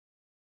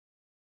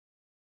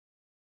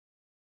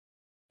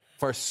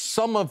For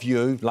some of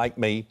you, like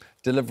me,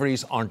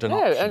 deliveries aren't an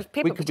option.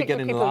 We could be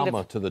getting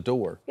Llama to the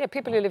door. Yeah,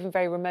 people who live in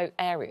very remote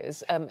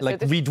areas.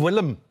 Like Reed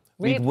Willem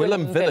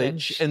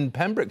Village in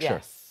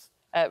Pembrokeshire. Yes.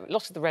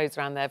 Lots of the roads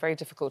around there are very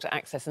difficult to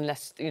access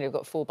unless, you know, you've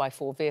got a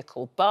 4x4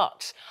 vehicle.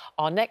 But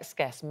our next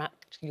guest, Matt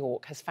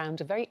Yorke, has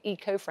found a very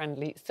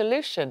eco-friendly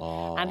solution.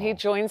 And he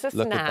joins us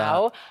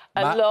now,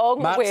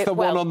 Matt's the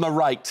one on the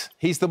right.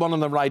 He's the one on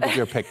the right of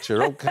your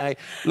picture, OK?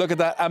 Look at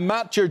that. And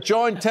Matt, you're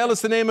joined. Tell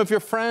us the name of your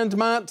friend,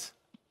 Matt.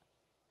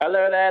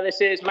 Hello there,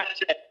 this is Matt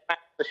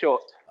the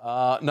Short.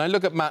 Now,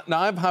 look at Matt.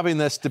 Now, I'm having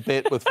this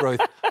debate with Ruth.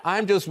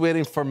 I'm just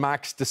waiting for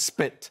Max to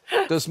spit.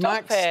 Does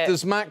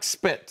Max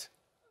spit?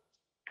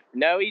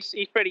 No, he's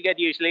pretty good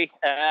usually.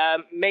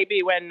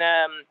 Maybe when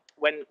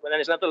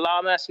there's another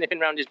llama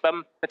sniffing around his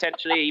bum,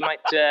 potentially he might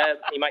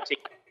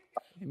take.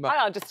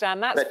 I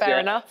understand. That's fair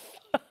enough.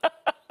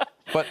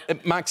 But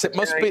Max, it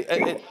must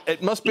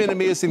be an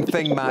amazing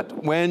thing, Matt,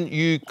 when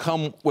you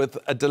come with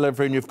a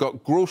delivery and you've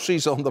got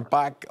groceries on the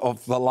back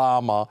of the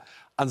llama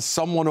and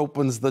someone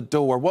opens the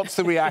door. What's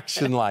the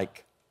reaction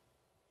like?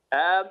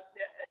 Yeah,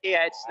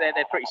 they're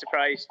pretty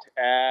surprised.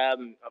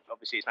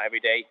 Obviously, it's not every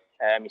day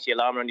you see a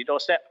llama on your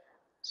doorstep.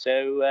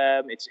 So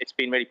it's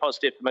been really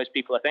positive for most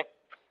people, I think.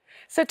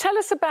 So tell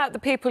us about the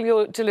people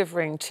you're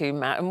delivering to,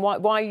 Matt, and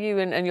why you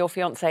and your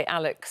fiancée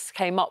Alex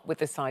came up with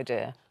this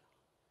idea.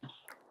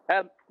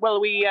 Well,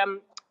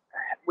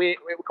 we're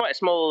quite a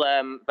small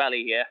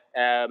valley here.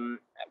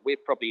 We're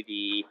probably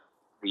the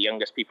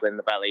youngest people in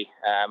the valley.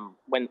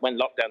 When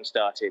lockdown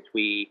started,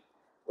 we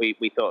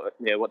thought,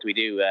 you know, what do we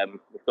do?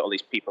 We've got all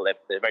these people;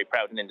 they're very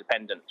proud and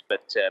independent,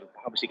 but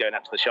obviously going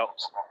out to the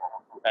shops,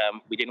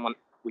 we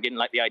didn't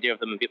like the idea of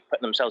them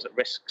putting themselves at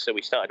risk, so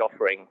we started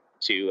offering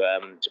to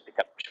pick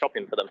up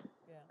shopping for them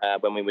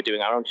when we were doing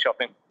our own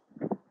shopping.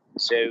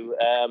 So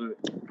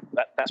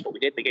that's what we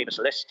did. They gave us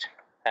a list,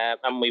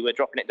 and we were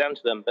dropping it down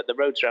to them. But the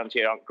roads around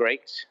here aren't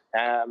great.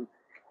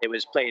 It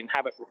was playing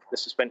havoc with the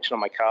suspension on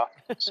my car.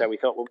 So we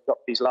thought, well, we've got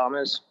these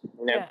llamas,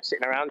 you know,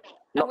 sitting around,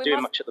 not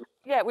doing much at them.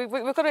 Yeah, we've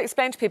got to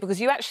explain to people, because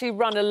you actually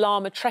run a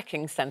llama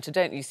trekking centre,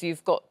 don't you? So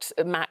you've got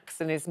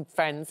Max and his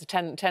friends,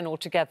 10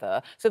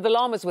 altogether. So the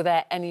llamas were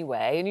there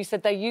anyway, and you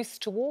said they're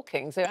used to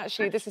walking. So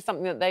actually, this is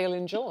something that they'll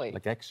enjoy.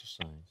 Like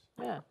exercise.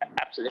 Yeah.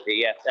 Absolutely,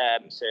 yeah.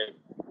 So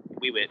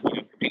we were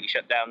completely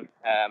shut down.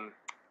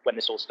 When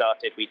this all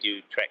started, we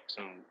do treks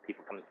and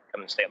people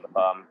come and stay on the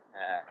farm.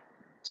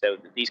 So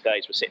these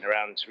guys were sitting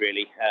around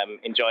really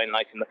enjoying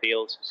life in the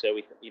field. So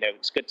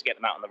it's good to get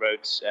them out on the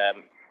roads.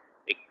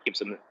 It gives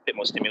them a bit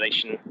more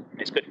stimulation.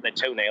 It's good for their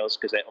toenails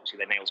because obviously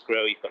their nails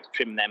grow. You've got to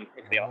trim them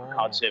if they are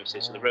hard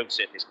surfaces. So the road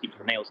surface keeps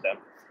the nails down.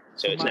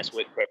 So it's less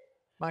work for.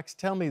 Max,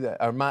 tell me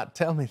that, or Matt,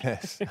 tell me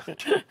this.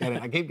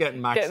 I keep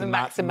getting Max and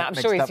Matt. I'm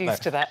sure he's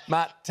used to that.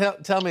 Matt,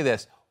 tell me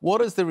this.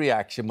 What is the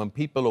reaction when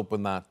people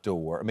open that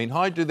door? I mean,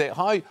 how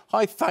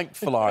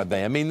thankful are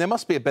they? I mean, they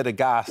must be a bit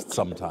aghast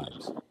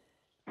sometimes.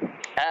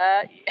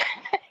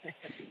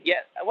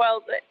 Yeah,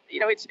 well, you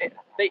know,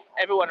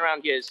 everyone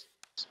around here is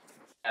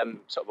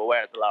sort of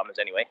aware of the llamas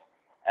anyway.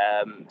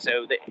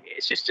 So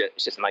it's just a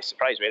nice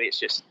surprise, really. It's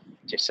just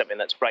something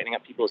that's brightening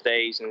up people's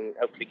days and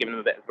hopefully giving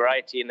them a bit of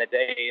variety in their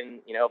day.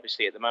 And, you know,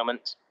 obviously at the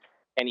moment,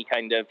 any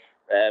kind of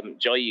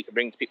joy you can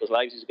bring to people's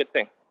lives is a good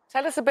thing.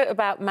 Tell us a bit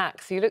about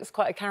Max. He looks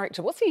quite a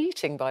character. What's he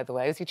eating, by the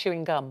way? Is he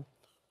chewing gum?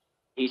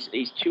 He's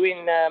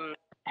chewing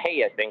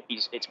hay, I think.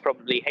 It's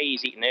probably hay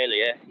he's eaten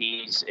earlier.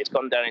 It's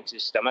gone down into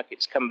his stomach.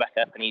 It's come back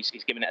up, and he's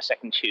given it a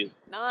second chew.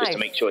 Nice. Just to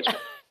make sure it's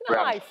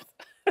nice.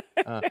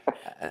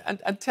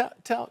 And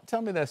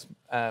tell me this,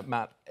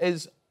 Matt.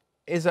 Is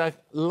a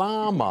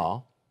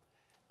llama?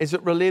 Is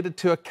it related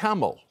to a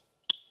camel?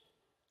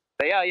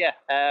 They are, yeah.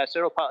 So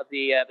they're all part of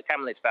the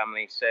camelid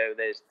family. So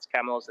there's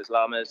camels, there's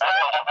llamas,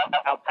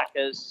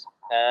 alpacas.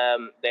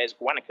 There's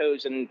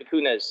guanacos and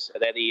vicuñas.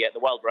 They're the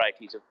wild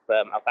varieties of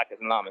alpacas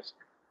and llamas.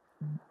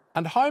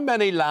 And how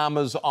many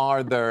llamas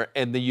are there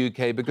in the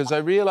UK? Because I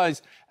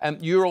realise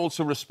you're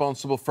also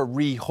responsible for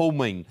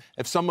rehoming.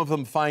 If some of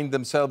them find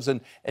themselves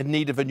in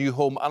need of a new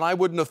home, and I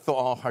wouldn't have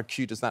thought, oh, how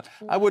cute is that?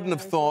 I wouldn't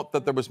have thought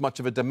that there was much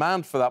of a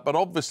demand for that, but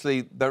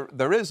obviously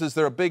there is. Is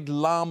there a big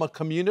llama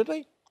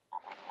community?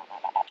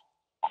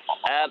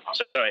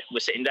 Sorry, we're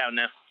sitting down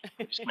now.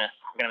 I'm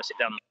going to sit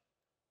down.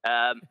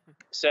 I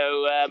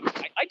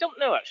don't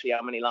know actually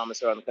how many llamas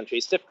there are in the country.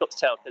 It's difficult to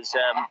tell because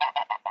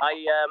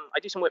I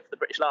do some work for the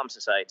British Llama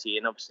Society,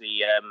 and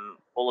obviously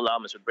all the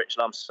llamas with the British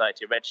Llama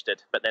Society are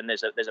registered. But then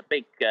there's a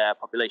big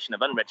population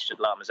of unregistered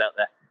llamas out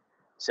there,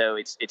 so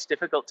it's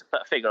difficult to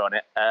put a figure on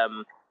it.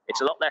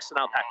 It's a lot less than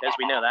alpacas,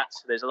 we know that.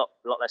 So there's a lot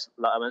less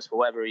llamas for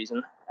whatever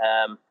reason.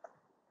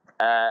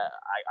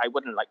 I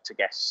wouldn't like to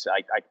guess.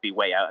 I'd be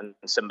way out, and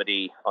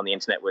somebody on the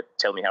internet would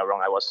tell me how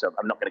wrong I was, so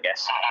I'm not going to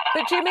guess.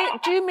 But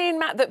do you mean,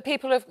 Matt, that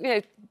people have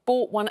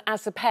bought one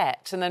as a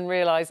pet and then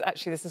realise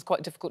actually this is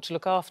quite difficult to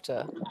look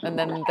after, and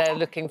then they're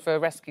looking for a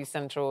rescue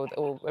centre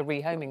or a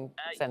rehoming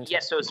centre?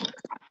 Yes. So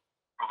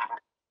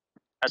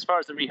as far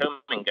as the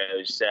rehoming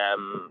goes,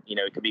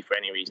 it could be for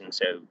any reason.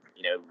 So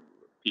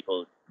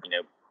people,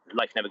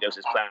 life never goes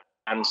as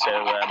planned. So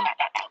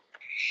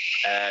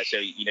So,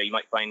 you know, you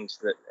might find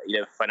that, you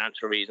know,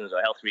 financial reasons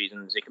or health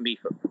reasons, it can be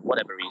for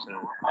whatever reason,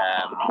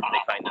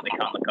 they find that they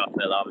can't look after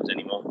their llamas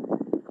anymore.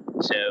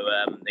 So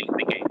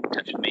they get in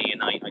touch with me,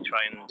 and I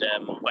try and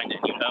find a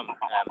new home.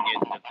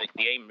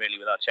 The aim really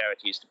with our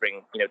charity is to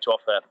bring, you know, to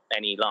offer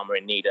any llama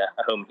in need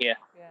a home here,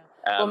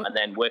 and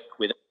then work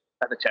with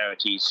other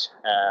charities,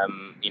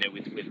 you know,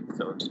 with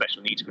sort of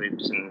special needs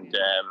groups and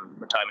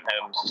retirement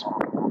homes,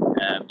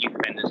 youth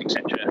offenders,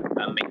 etc.,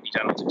 and make these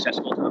animals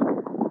accessible to them.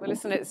 Well,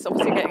 listen, it's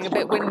obviously getting a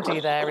bit windy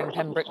there in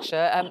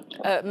Pembrokeshire.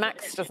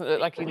 Max doesn't look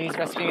like he needs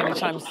rescuing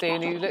anytime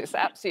soon. He looks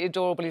absolutely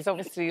adorable. He's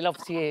obviously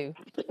loves you.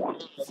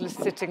 He's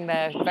sitting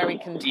there, very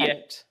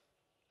content.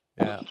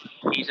 Yeah.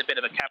 He's a bit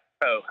of a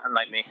pro,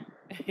 unlike me.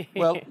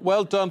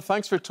 Well done.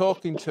 Thanks for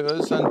talking to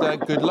us, and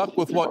good luck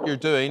with what you're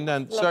doing.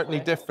 And certainly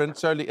different,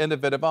 certainly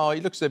innovative. Oh,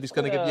 he looks as if he's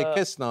going to give you a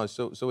kiss now,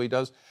 so he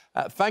does.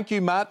 Thank you,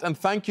 Matt, and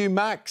thank you,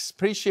 Max.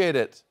 Appreciate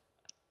it.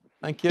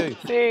 Thank you.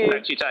 See you.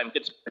 Thanks for your time.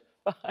 Good.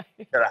 Bye.